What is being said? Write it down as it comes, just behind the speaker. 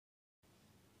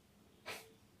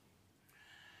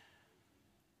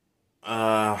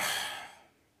Uh,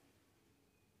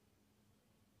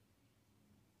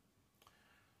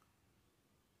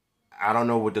 I don't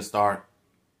know what to start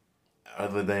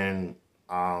other than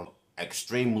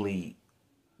extremely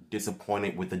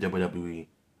disappointed with the WWE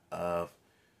of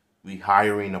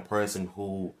rehiring a person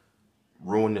who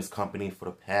ruined this company for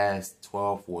the past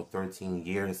 12 or 13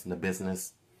 years in the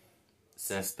business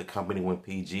since the company went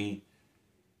PG.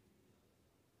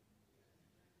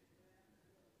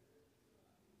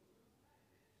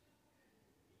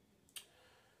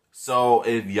 So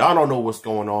if y'all don't know what's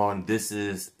going on, this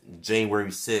is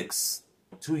January 6th,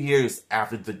 2 years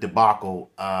after the debacle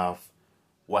of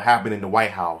what happened in the White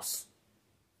House,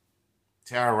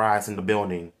 terrorizing the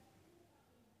building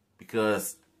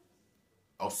because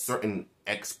a certain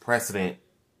ex-president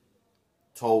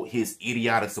told his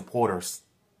idiotic supporters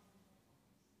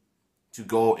to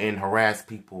go and harass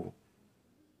people,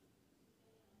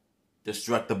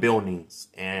 destruct the buildings,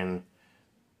 and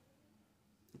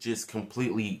just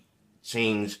completely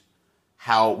change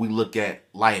how we look at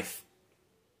life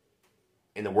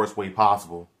in the worst way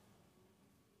possible.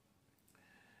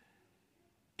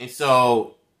 And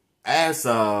so, as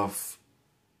of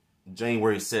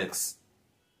January 6th,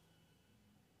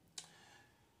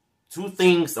 two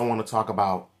things I want to talk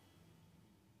about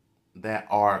that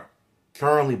are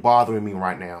currently bothering me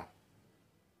right now.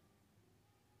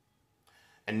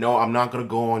 And no, I'm not going to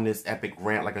go on this epic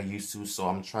rant like I used to, so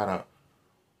I'm trying to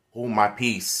hold my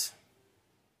peace.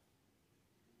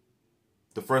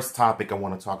 The first topic I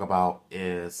want to talk about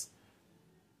is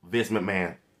Vince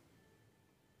McMahon.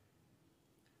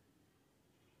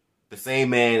 The same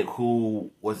man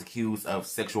who was accused of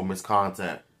sexual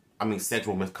misconduct.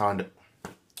 The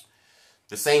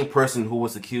same person who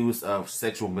was accused of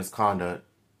sexual misconduct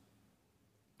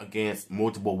against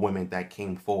multiple women that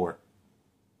came forward.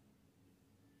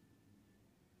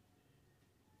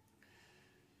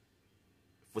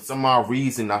 For some odd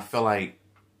reason, I feel like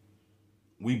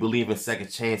we believe in second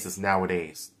chances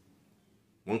nowadays.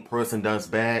 One person does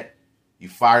bad, you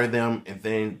fire them, and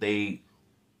then they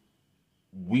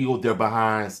wheel their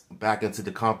behinds back into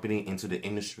the company, into the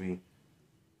industry,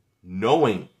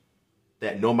 knowing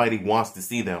that nobody wants to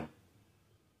see them.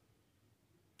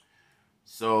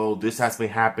 So this has been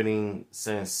happening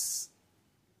since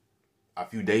a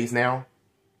few days now.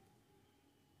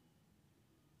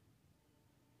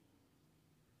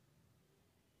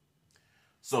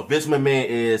 So Vince McMahon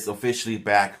is officially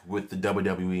back with the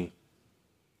WWE.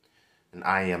 And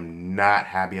I am not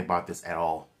happy about this at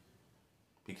all.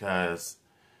 Because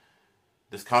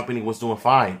this company was doing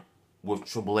fine with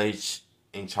Triple H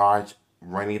in charge,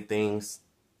 running things.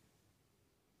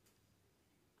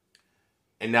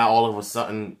 And now all of a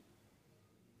sudden,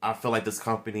 I feel like this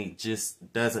company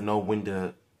just doesn't know when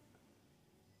to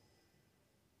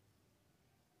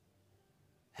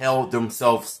hold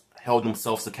themselves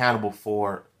accountable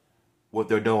for what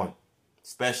they're doing.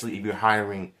 Especially if you're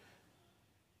hiring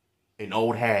an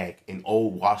old hag, an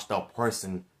old washed up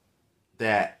person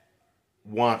that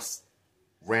once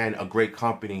ran a great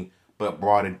company but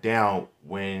brought it down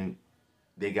when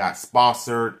they got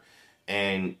sponsored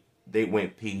and they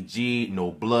went PG,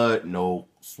 no blood, no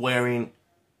swearing.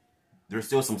 There's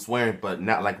still some swearing, but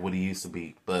not like what it used to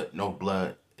be. But no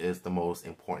blood is the most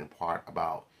important part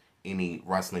about any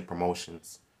wrestling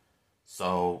promotions.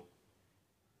 So,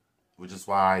 which is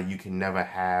why you can never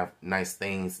have nice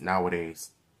things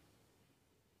nowadays.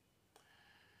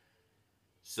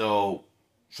 So,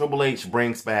 Triple H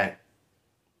brings back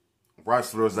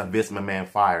wrestlers that Vince McMahon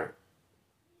fired.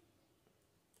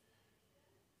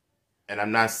 And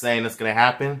I'm not saying it's going to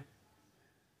happen,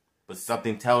 but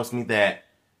something tells me that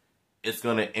it's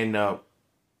going to end up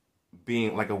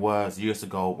being like it was years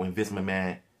ago when Vince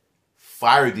McMahon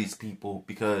fired these people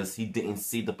because he didn't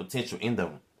see the potential in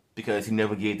them. Because he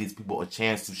never gave these people a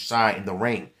chance to shine in the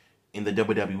ring in the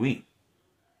WWE.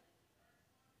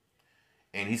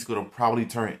 And he's going to probably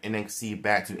turn NXT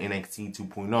back to NXT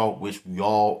 2.0, which we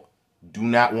all do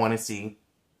not want to see.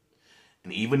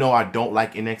 And even though I don't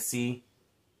like NXT,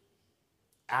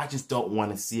 I just don't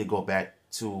want to see it go back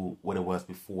to what it was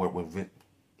before when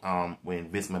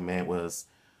Vince McMahon was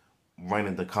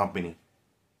running the company.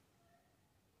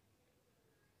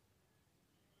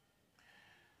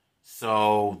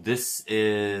 So this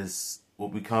is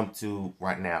what we come to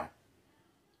right now.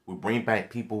 We bring back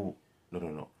people.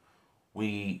 No.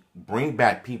 We bring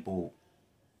back people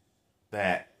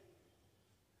that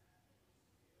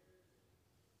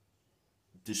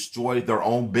destroy their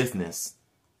own business.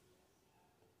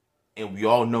 And we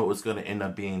all know it's going to end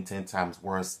up being 10 times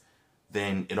worse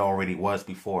than it already was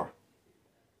before.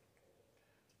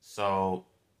 So,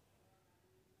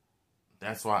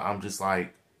 That's why I'm just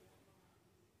like,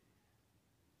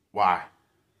 why?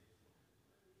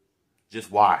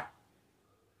 Just why?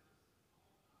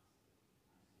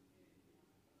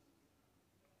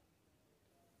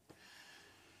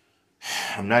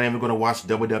 I'm not even gonna watch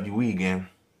WWE again.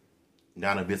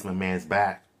 Now that Vince McMahon's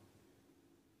back.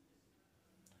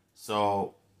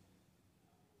 So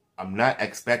I'm not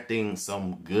expecting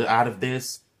some good out of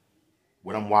this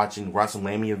when I'm watching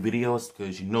WrestleMania videos,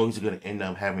 because you know he's gonna end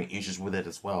up having issues with it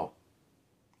as well.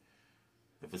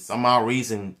 If for some odd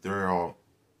reason there are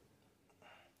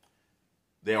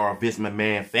Vince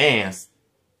McMahon fans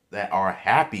that are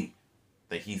happy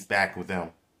that he's back with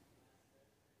them,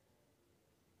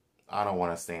 I don't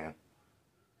understand.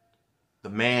 The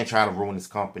man tried to ruin his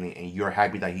company, and you're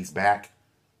happy that he's back.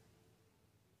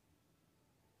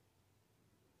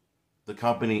 The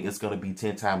company is going to be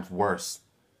 10 times worse.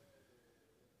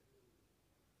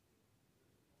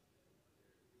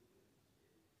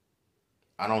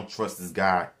 I don't trust this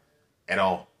guy at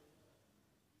all.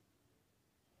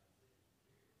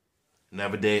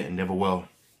 Never did and never will.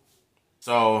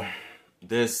 So,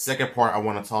 this second part I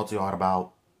want to talk to y'all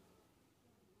about.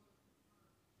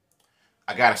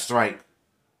 I got a strike.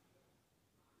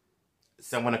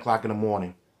 7 o'clock in the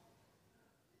morning.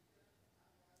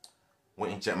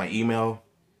 Went and checked my email,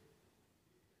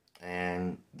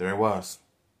 and there it was.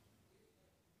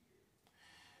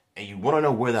 And you want to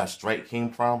know where that strike came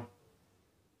from?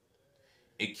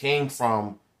 It came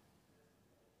from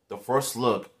the first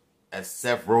look at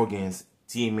Seth Rogen's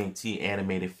TMNT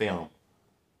animated film.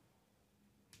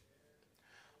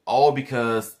 All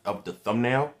because of the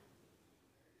thumbnail,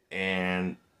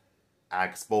 and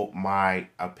I spoke my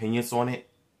opinions on it,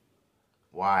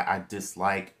 why I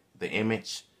dislike the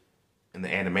image and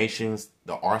the animations,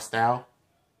 the art style.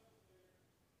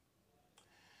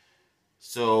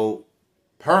 So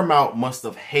Paramount must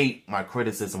have hated my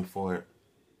criticism for it.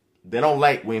 They don't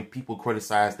like when people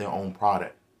criticize their own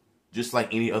product, just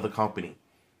like any other company.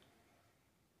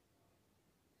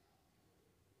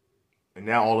 And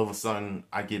now all of a sudden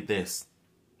I get this.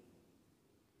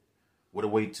 What a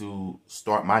way to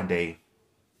start my day.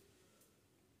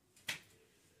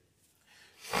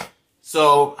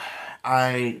 So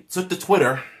I took to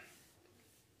Twitter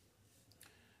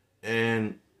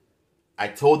and I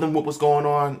told them what was going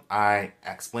on. I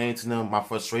explained to them my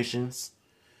frustrations,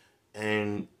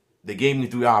 and they gave me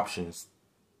 3 options.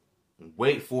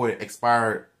 Wait for it to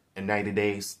expire in 90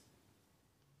 days,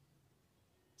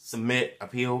 submit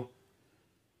appeal,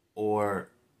 or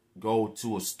go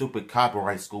to a stupid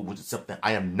copyright school, which is something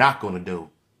I am not going to do,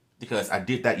 because I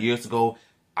did that years ago.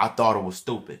 I thought it was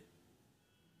stupid.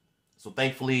 So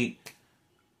thankfully,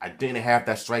 I didn't have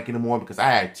that strike anymore, because I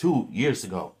had 2 years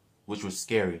ago, which was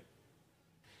scary.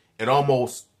 It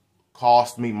almost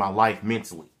cost me my life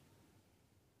mentally.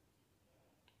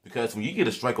 Because when you get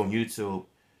a strike on YouTube,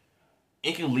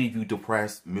 it can leave you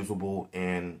depressed, miserable,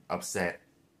 and upset.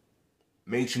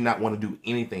 Makes you not want to do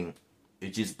anything.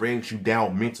 It just brings you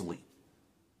down mentally.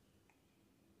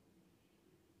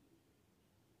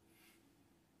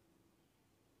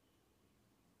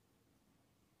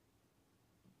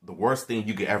 The worst thing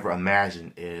you could ever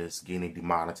imagine is getting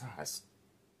demonetized.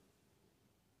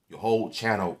 Your whole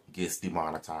channel gets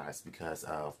demonetized because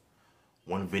of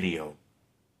one video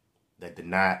that did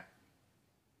not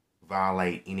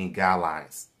violate any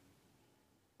guidelines.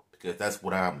 Because that's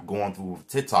what I'm going through with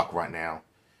TikTok right now.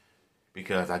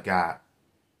 Because I got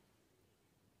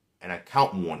an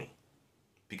account warning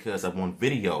because of one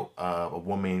video of a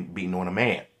woman beating on a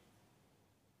man.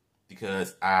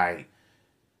 Because I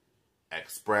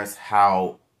expressed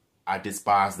how I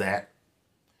despise that.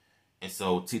 And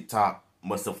so TikTok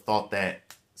must have thought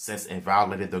that since it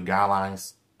violated their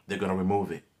guidelines, they're going to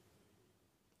remove it.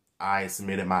 I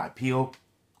submitted my appeal,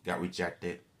 got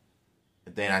rejected.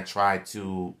 And then I tried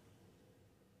to...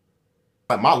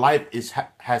 But my life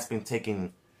has been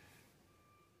taking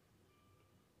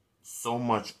so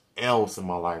much else in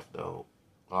my life, though.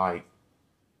 Like,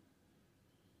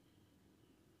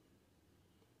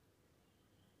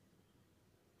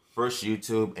 first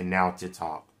YouTube and now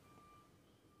TikTok.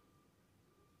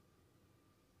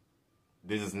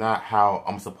 This is not how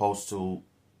I'm supposed to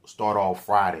start off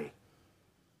Friday.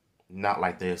 Not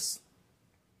like this.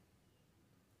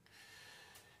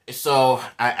 So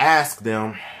I asked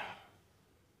them,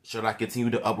 should I continue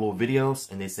to upload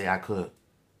videos? And they say I could.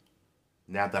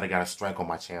 Now that I got a strike on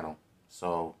my channel.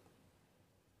 So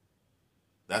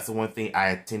that's the one thing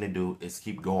I intend to do, is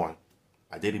keep going.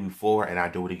 I did it before and I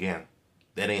do it again.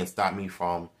 That didn't stop me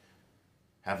from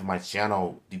having my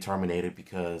channel terminated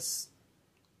because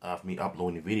of me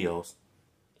uploading videos.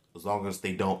 As long as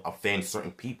they don't offend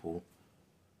certain people,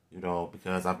 You know,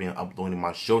 because I've been uploading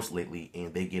my shorts lately,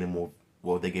 and they getting more.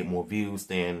 Well, they get more views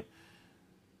than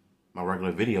my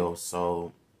regular videos,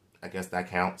 so I guess that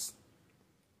counts.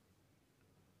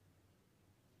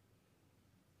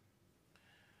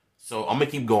 So I'm gonna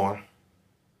keep going.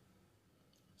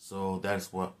 So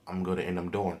that's what I'm gonna end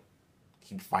up doing.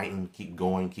 Keep fighting, keep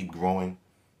going, keep growing.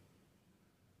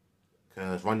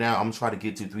 Because right now I'm trying to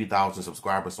get to 3,000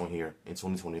 subscribers on here in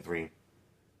 2023.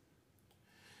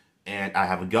 And I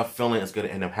have a gut feeling it's gonna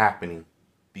end up happening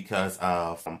because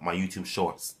of my YouTube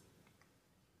shorts.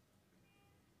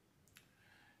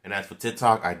 And as for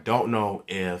TikTok, I don't know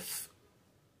if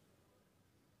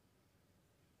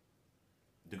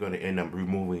they're going to end up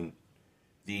removing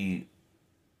the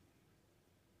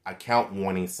account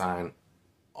warning sign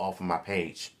off of my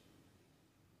page.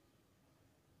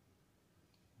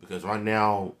 Because right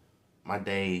now, my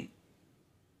day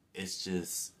is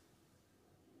just...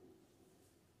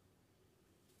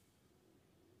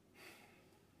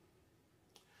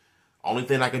 Only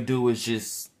thing I can do is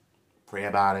just pray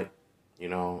about it, you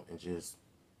know, and just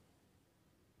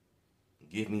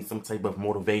give me some type of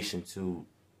motivation to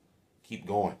keep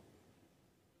going.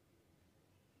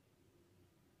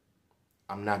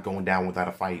 I'm not going down without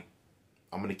a fight.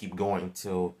 I'm going to keep going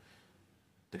until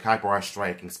the copyright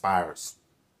strike expires.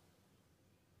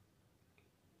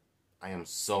 I am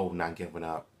so not giving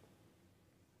up.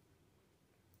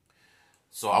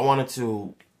 So I wanted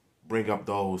to bring up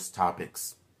those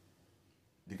topics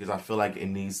because I feel like it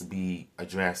needs to be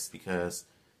addressed, because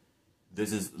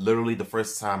this is literally the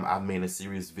first time I've made a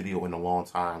serious video in a long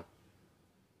time.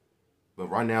 But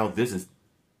right now, this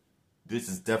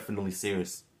is definitely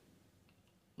serious.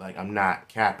 Like, I'm not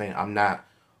capping. I'm not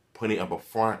putting up a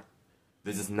front.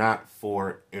 This is not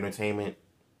for entertainment.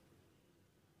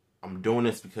 I'm doing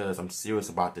this because I'm serious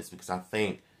about this, because I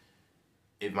think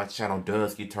if my channel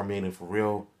does get terminated for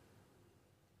real,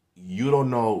 you don't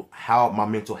know how my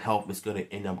mental health is going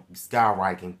to end up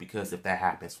skyrocketing, because if that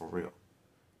happens for real.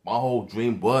 My whole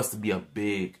dream was to be a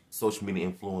big social media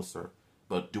influencer,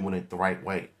 but doing it the right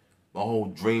way. My whole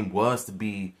dream was to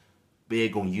be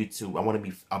big on YouTube. I want to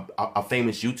be a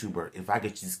famous YouTuber. If I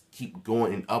could just keep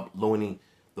going and uploading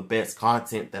the best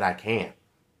content that I can.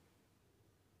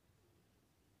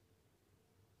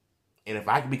 And if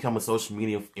I can become a social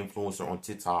media influencer on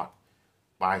TikTok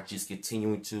by just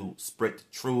continuing to spread the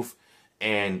truth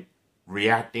and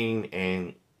reacting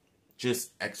and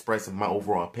just expressing my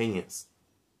overall opinions.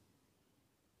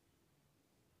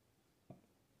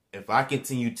 If I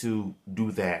continue to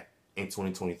do that in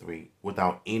 2023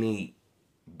 without any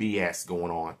BS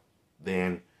going on,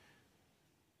 then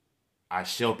I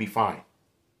shall be fine.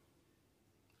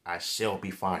 I shall be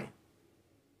fine.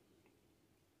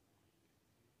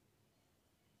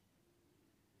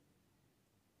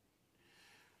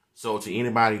 So to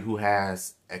anybody who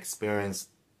has experienced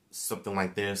something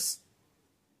like this,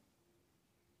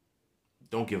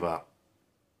 don't give up.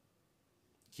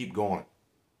 Keep going.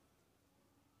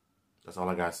 That's all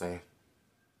I gotta say.